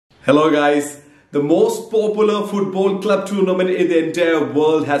Hello guys, the most popular football club tournament in the entire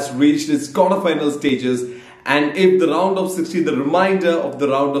world has reached its quarterfinal stages, and if the round of 16, the remainder of the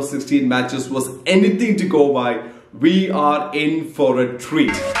round of 16 matches was anything to go by, we are in for a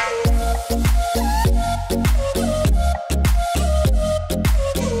treat.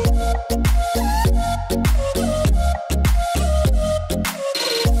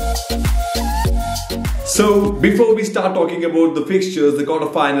 So, before we start talking about the fixtures, the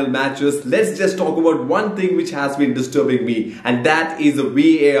quarter-final matches, let's just talk about one thing which has been disturbing me, and that is the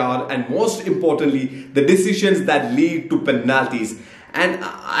VAR, and most importantly, the decisions that lead to penalties. And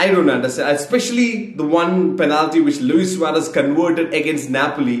I don't understand, especially the one penalty which Luis Suarez converted against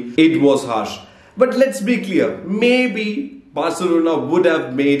Napoli. It was harsh. But let's be clear, maybe Barcelona would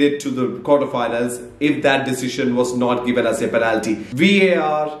have made it to the quarterfinals if that decision was not given as a penalty.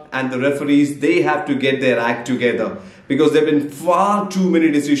 VAR and the referees, they have to get their act together, because there have been far too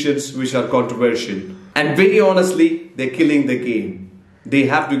many decisions which are controversial. And very honestly, they're killing the game. They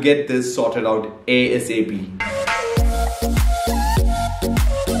have to get this sorted out ASAP.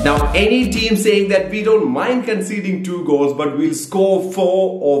 Now, any team saying that we don't mind conceding 2 goals but we'll score 4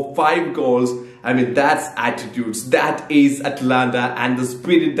 or 5 goals, I mean, that's attitudes. That is Atalanta and the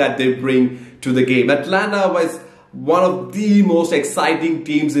spirit that they bring to the game. Atalanta was one of the most exciting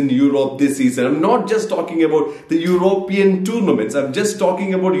teams in Europe this season. I'm not just talking about the European tournaments. I'm just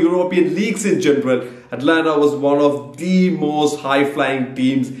talking about European leagues in general. Atalanta was one of the most high-flying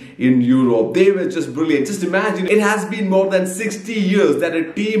teams in Europe. They were just brilliant. Just imagine, it has been more than 60 years that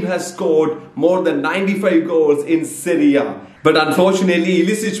a team has scored more than 95 goals in Serie A. But unfortunately,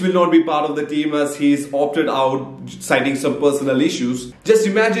 Ilicic will not be part of the team as he's opted out, citing some personal issues. Just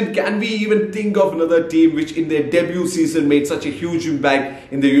imagine, can we even think of another team which in their debut season made such a huge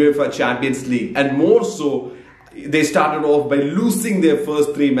impact in the UEFA Champions League? And more so, they started off by losing their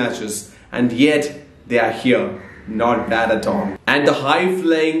first 3 matches. And yet, they are here. Not bad at all. And the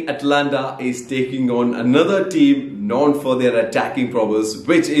high-flying Atalanta is taking on another team known for their attacking prowess,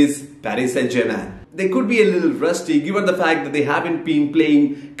 which is Paris Saint-Germain. They could be a little rusty given the fact that they haven't been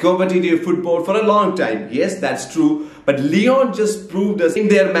playing competitive football for a long time. Yes, that's true. But Lyon just proved us in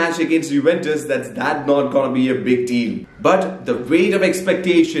their match against Juventus that's not gonna be a big deal. But the weight of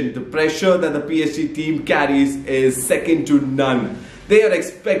expectation, the pressure that the PSG team carries is second to none. They are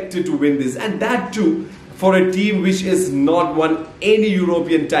expected to win this, and that too for a team which has not won any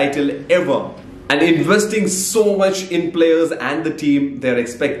European title ever. And investing so much in players and the team, they're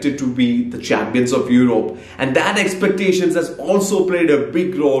expected to be the champions of Europe. And that expectations has also played a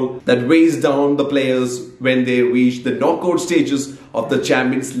big role that weighs down the players when they reach the knockout stages of the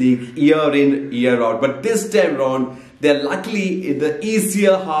Champions League year in, year out. But this time around, they're luckily in the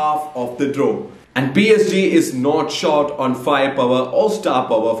easier half of the draw. And PSG is not short on firepower or star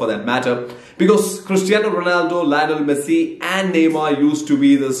power for that matter, because Cristiano Ronaldo, Lionel Messi and Neymar used to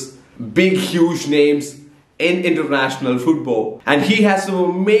be this big huge names in international football, and he has some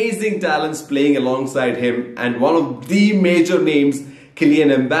amazing talents playing alongside him. And one of the major names,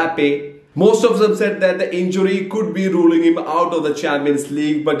 Kylian Mbappe, most of them said that the injury could be ruling him out of the Champions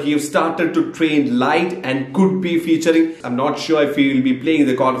League, but he has started to train light and could be featuring. I'm not sure if he will be playing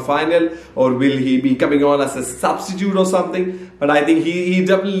the quarterfinal or will he be coming on as a substitute or something, but I think he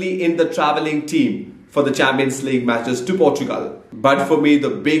definitely in the traveling team for the Champions League matches to Portugal. But for me, the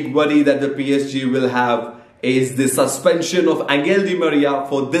big worry that the PSG will have is the suspension of Angel Di Maria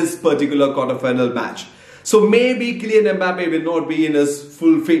for this particular quarterfinal match. So maybe Kylian Mbappe will not be in his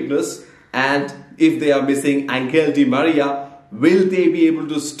full fitness, and if they are missing Angel Di Maria, will they be able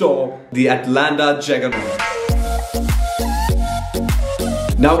to stop the Atalanta juggernaut?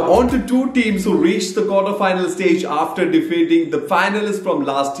 Now on to 2 teams who reached the quarterfinal stage after defeating the finalists from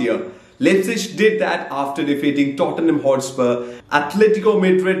last year. Leipzig did that after defeating Tottenham Hotspur. Atletico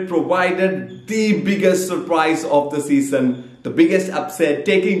Madrid provided the biggest surprise of the season, the biggest upset,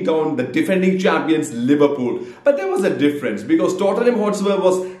 taking down the defending champions Liverpool. But there was a difference, because Tottenham Hotspur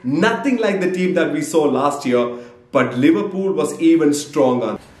was nothing like the team that we saw last year, but Liverpool was even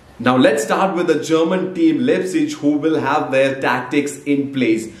stronger. Now let's start with the German team Leipzig, who will have their tactics in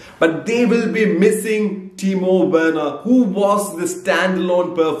place. But they will be missing Timo Werner, who was the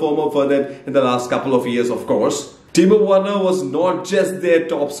standalone performer for them in the last couple of years, of course. Timo Werner was not just their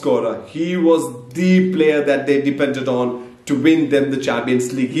top scorer. He was the player that they depended on to win them the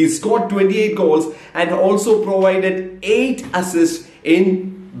Champions League. He scored 28 goals and also provided 8 assists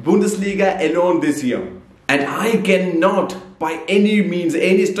in Bundesliga alone this year. And I cannot, by any means,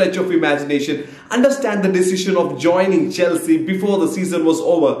 any stretch of imagination, understand the decision of joining Chelsea before the season was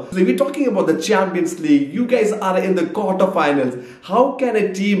over. So we're talking about the Champions League. You guys are in the quarterfinals. How can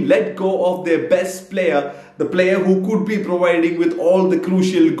a team let go of their best player, the player who could be providing with all the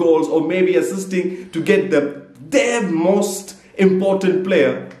crucial goals or maybe assisting to get them their most important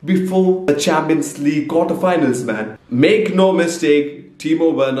player before the Champions League quarterfinals, man? Make no mistake,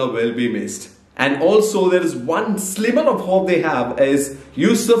 Timo Werner will be missed. And also there is one sliver of hope they have is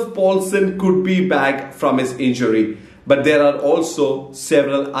Yusuf Poulsen could be back from his injury. But there are also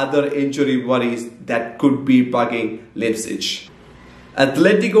several other injury worries that could be bugging Leipzig.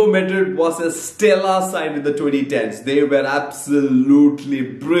 Atletico Madrid was a stellar side in the 2010s. They were absolutely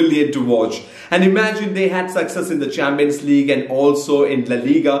brilliant to watch. And imagine they had success in the Champions League and also in La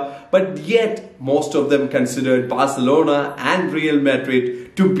Liga. But yet, most of them considered Barcelona and Real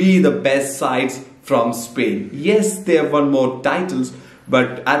Madrid to be the best sides from Spain. Yes, they have won more titles,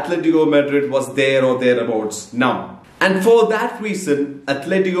 but Atletico Madrid was there or thereabouts now. And for that reason,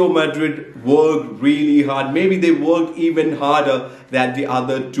 Atletico Madrid worked really hard. Maybe they worked even harder than the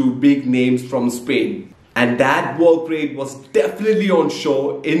other two big names from Spain. And that work rate was definitely on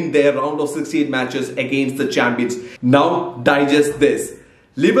show in their round of 16 matches against the champions. Now digest this.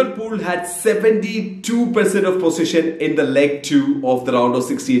 Liverpool had 72% of possession in the leg 2 of the round of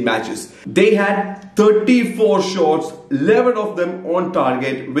 16 matches. They had 34 shots, 11 of them on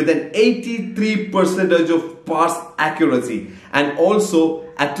target with an 83% of pass accuracy. And also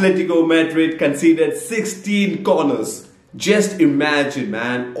Atletico Madrid conceded 16 corners. Just imagine,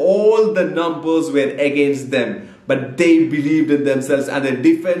 man, all the numbers were against them. But they believed in themselves and their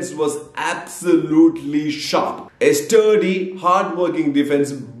defense was absolutely sharp. A sturdy, hard-working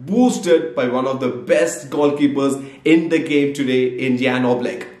defense boosted by one of the best goalkeepers in the game today in Jan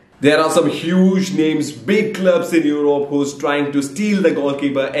Oblak. There are some huge names, big clubs in Europe who's trying to steal the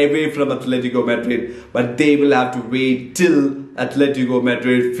goalkeeper away from Atletico Madrid. But they will have to wait till Atletico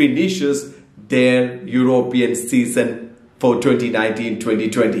Madrid finishes their European season for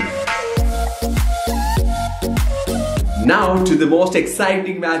 2019-2020. Now to the most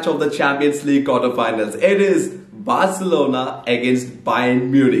exciting match of the Champions League quarterfinals. It is Barcelona against Bayern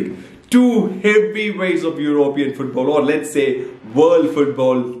Munich. Two heavyweights of European football, or let's say world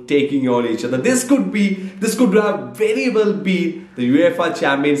football, taking on each other. This could have very well been the UEFA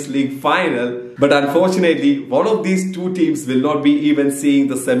Champions League final, but unfortunately one of these two teams will not be even seeing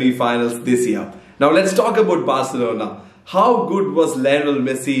the semi-finals this year. Now let's talk about Barcelona. How good was Lionel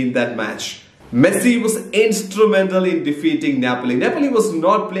Messi in that match? Messi was instrumental in defeating Napoli. Napoli was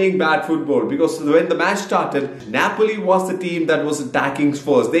not playing bad football because when the match started, Napoli was the team that was attacking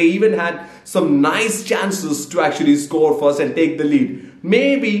first. They even had some nice chances to actually score first and take the lead.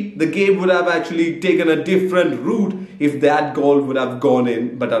 Maybe the game would have actually taken a different route if that goal would have gone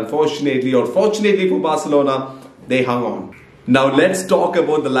in. But unfortunately or fortunately for Barcelona, they hung on. Now let's talk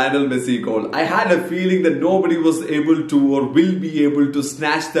about the Lionel Messi goal. I had a feeling that nobody was able to or will be able to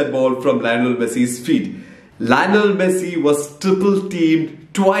snatch that ball from Lionel Messi's feet. Lionel Messi was triple teamed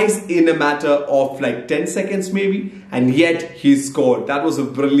twice in a matter of like 10 seconds maybe, and yet he scored. That was a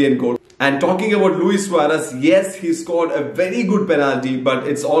brilliant goal. And talking about Luis Suarez, yes, he scored a very good penalty, but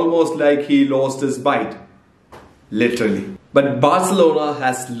it's almost like he lost his bite. Literally. But Barcelona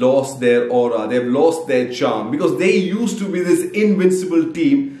has lost their aura, they've lost their charm because they used to be this invincible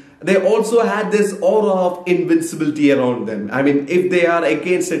team. They also had this aura of invincibility around them. I mean, if they are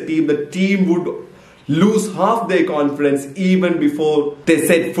against a team, the team would lose half their confidence even before they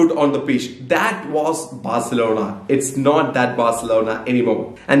set foot on the pitch. That was Barcelona. It's not that Barcelona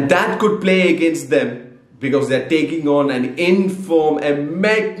anymore. And that could play against them because they're taking on an in-form, a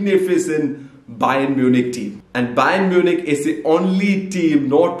magnificent Bayern Munich team. And Bayern Munich is the only team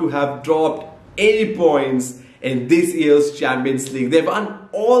not to have dropped any points in this year's Champions League. They've won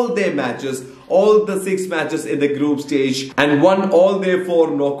all their matches, all the 6 matches in the group stage, and won all their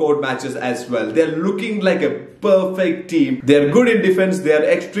 4 knockout matches as well. They're looking like a perfect team. They're good in defense, they're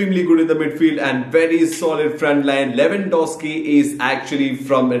extremely good in the midfield, and very solid front line. Lewandowski is actually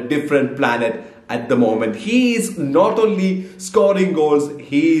from a different planet at the moment. He is not only scoring goals,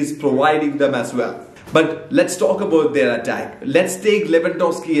 he is providing them as well. But let's talk about their attack. Let's take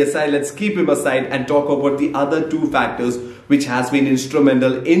Lewandowski aside, let's keep him aside and talk about the other 2 factors which has been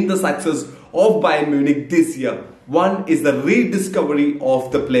instrumental in the success of Bayern Munich this year. One is the rediscovery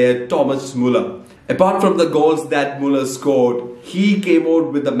of the player Thomas Müller. Apart from the goals that Müller scored, he came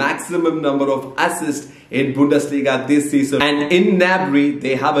out with the maximum number of assists in Bundesliga this season. And in Gnabry,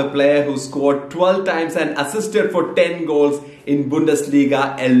 they have a player who scored 12 times and assisted for 10 goals in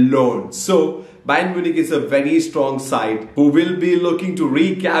Bundesliga alone. So Bayern Munich is a very strong side who will be looking to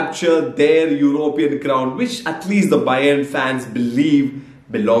recapture their European crown, which at least the Bayern fans believe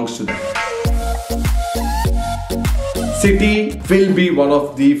belongs to them. City will be one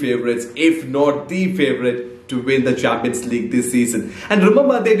of the favourites, if not the favourite, to win the Champions League this season. And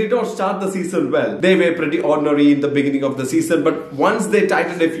remember, they did not start the season well. They were pretty ordinary in the beginning of the season, but once they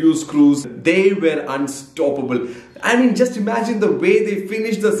tightened a few screws, they were unstoppable. I mean, just imagine the way they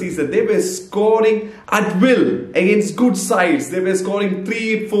finished the season. They were scoring at will against good sides. They were scoring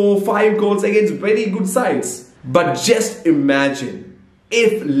 3, 4, 5 goals against very good sides. But just imagine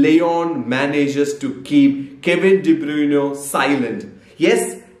if Lyon manages to keep Kevin De Bruyne silent.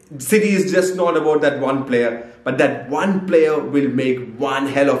 Yes, City is just not about that one player, but that one player will make one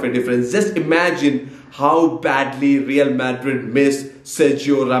hell of a difference. Just imagine how badly Real Madrid missed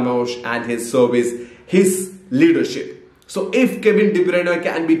Sergio Ramos and his service, his leadership. So if Kevin De Bruyne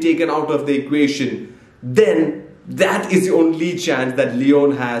can be taken out of the equation, then that is the only chance that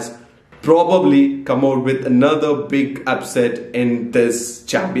Lyon has probably come out with another big upset in this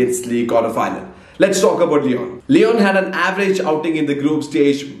Champions League quarterfinal. Let's talk about Lyon. Lyon had an average outing in the group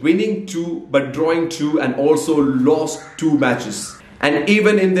stage, winning 2 but drawing 2 and also lost 2 matches. And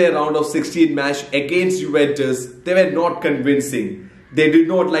even in their round of 16 match against Juventus, they were not convincing. They did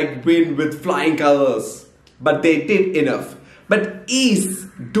not win with flying colors, but they did enough. But is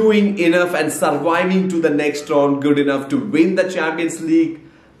doing enough and surviving to the next round good enough to win the Champions League?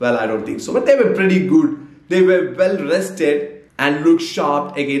 Well, I don't think so. But they were pretty good. They were well rested and looked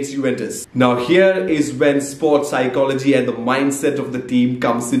sharp against Juventus. Now here is when sports psychology and the mindset of the team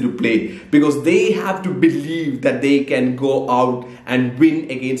comes into play, because they have to believe that they can go out and win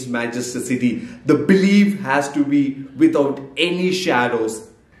against Manchester City. The belief has to be without any shadows.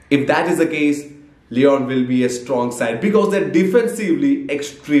 If that is the case, Lyon will be a strong side because they're defensively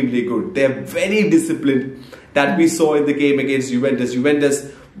extremely good. They're very disciplined. That we saw in the game against Juventus.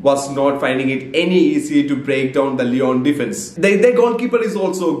 Juventus was not finding it any easy to break down the Lyon defense. Their goalkeeper is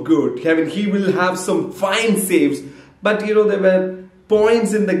also good. I mean, he will have some fine saves, but there were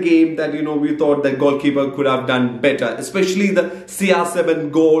points in the game that we thought the goalkeeper could have done better, especially the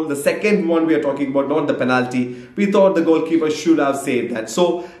CR7 goal, the second one we are talking about, not the penalty. We thought the goalkeeper should have saved that.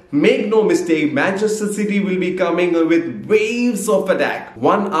 So make no mistake, Manchester City will be coming with waves of attack,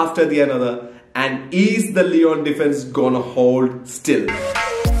 one after the another. And is the Lyon defense gonna hold still?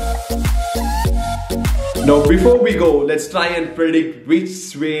 Now before we go, let's try and predict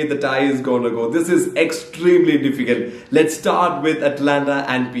which way the tie is gonna go. This is extremely difficult. Let's start with Atalanta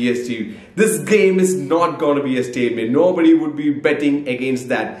and PSG. This game is not gonna be a statement. Nobody would be betting against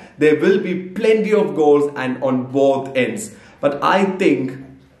that. There will be plenty of goals and on both ends. But I think,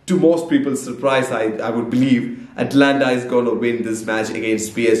 to most people's surprise, I would believe Atalanta is going to win this match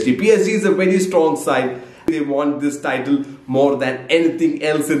against PSG. PSG is a very strong side. They want this title more than anything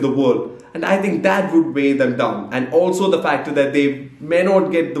else in the world. And I think that would weigh them down. And also the factor that they may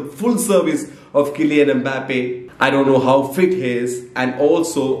not get the full service of Kylian Mbappe. I don't know how fit he is. And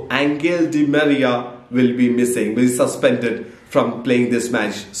also Angel Di Maria will be missing, will be suspended from playing this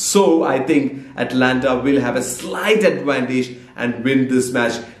match. So I think Atalanta will have a slight advantage and win this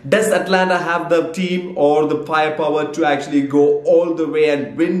match. Does Atalanta have the team or the firepower to actually go all the way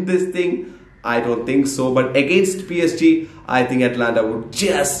and win this thing? I don't think so. But against PSG, I think Atalanta would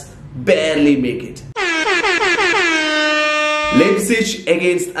just barely make it. Leipzig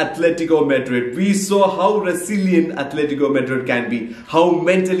against Atletico Madrid. We saw how resilient Atletico Madrid can be, how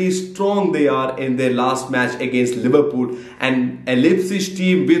mentally strong they are in their last match against Liverpool. And a Leipzig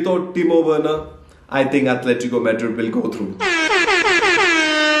team without Timo Werner, I think Atletico Madrid will go through.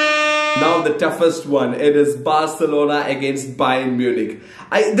 Now the toughest one, it is Barcelona against Bayern Munich.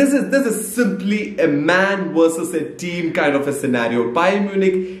 This is simply a man versus a team kind of a scenario. Bayern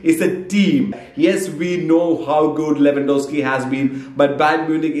Munich is a team. Yes, we know how good Lewandowski has been, but Bayern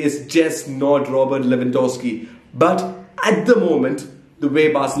Munich is just not Robert Lewandowski. But at the moment, the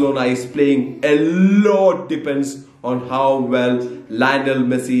way Barcelona is playing, a lot depends on how well Lionel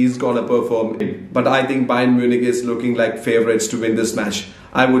Messi is gonna perform. But I think Bayern Munich is looking like favourites to win this match.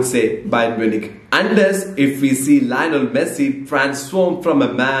 I would say Bayern Munich. Unless if we see Lionel Messi transform from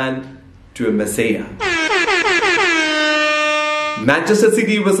a man to a messiah. Manchester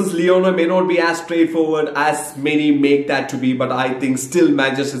City versus Lyon may not be as straightforward as many make that to be, but I think still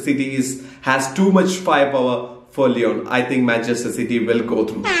Manchester City has too much firepower for Lyon. I think Manchester City will go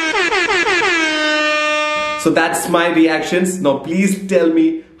through. So that's my reactions. Now please tell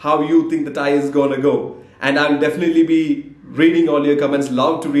me how you think the tie is gonna go. And I'll definitely be reading all your comments,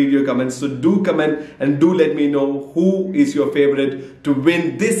 love to read your comments. So do comment and do let me know who is your favorite to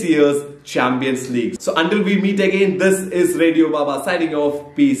win this year's Champions League. So until we meet again, this is Radio Baba signing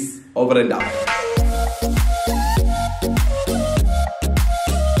off. Peace, over and out.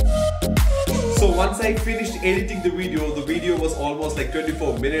 So once I finished editing the video was almost like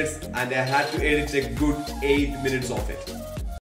 24 minutes and I had to edit a good 8 minutes of it.